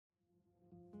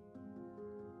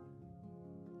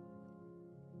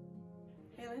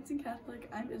Hey Lansing Catholic,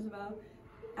 I'm Isabel.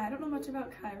 I don't know much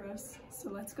about Kairos,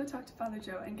 so let's go talk to Father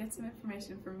Joe and get some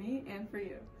information for me and for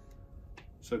you.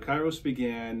 So Kairos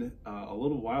began a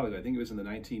little while ago. I think it was in the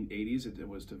 1980s. It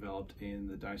was developed in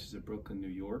the Diocese of Brooklyn, New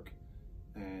York,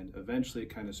 and eventually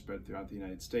it kind of spread throughout the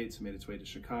United States, made its way to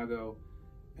Chicago,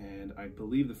 and I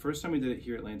believe the first time we did it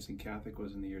here at Lansing Catholic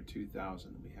was in the year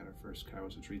 2000. We had our first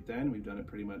Kairos retreat then. We've done it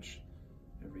pretty much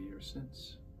every year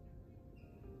since.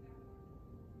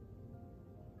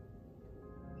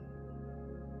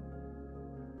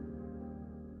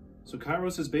 So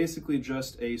Kairos is basically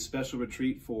just a special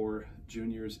retreat for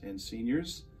juniors and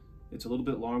seniors. It's a little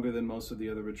bit longer than most of the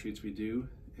other retreats we do.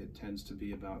 It tends to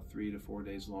be about 3 to 4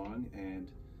 days long and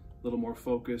a little more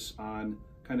focus on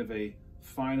kind of a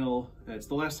final, it's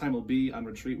the last time we'll be on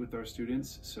retreat with our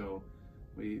students, so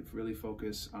we really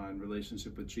focus on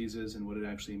relationship with Jesus and what it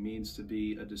actually means to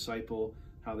be a disciple,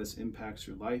 how this impacts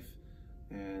your life,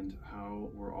 and how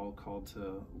we're all called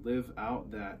to live out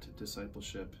that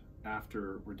discipleship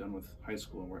after we're done with high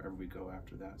school and wherever we go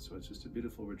after that. So it's just a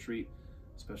beautiful retreat,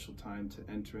 special time to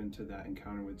enter into that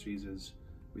encounter with Jesus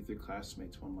with your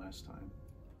classmates one last time.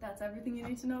 That's everything you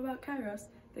need to know about Kairos.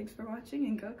 Thanks for watching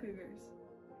and go Cougars!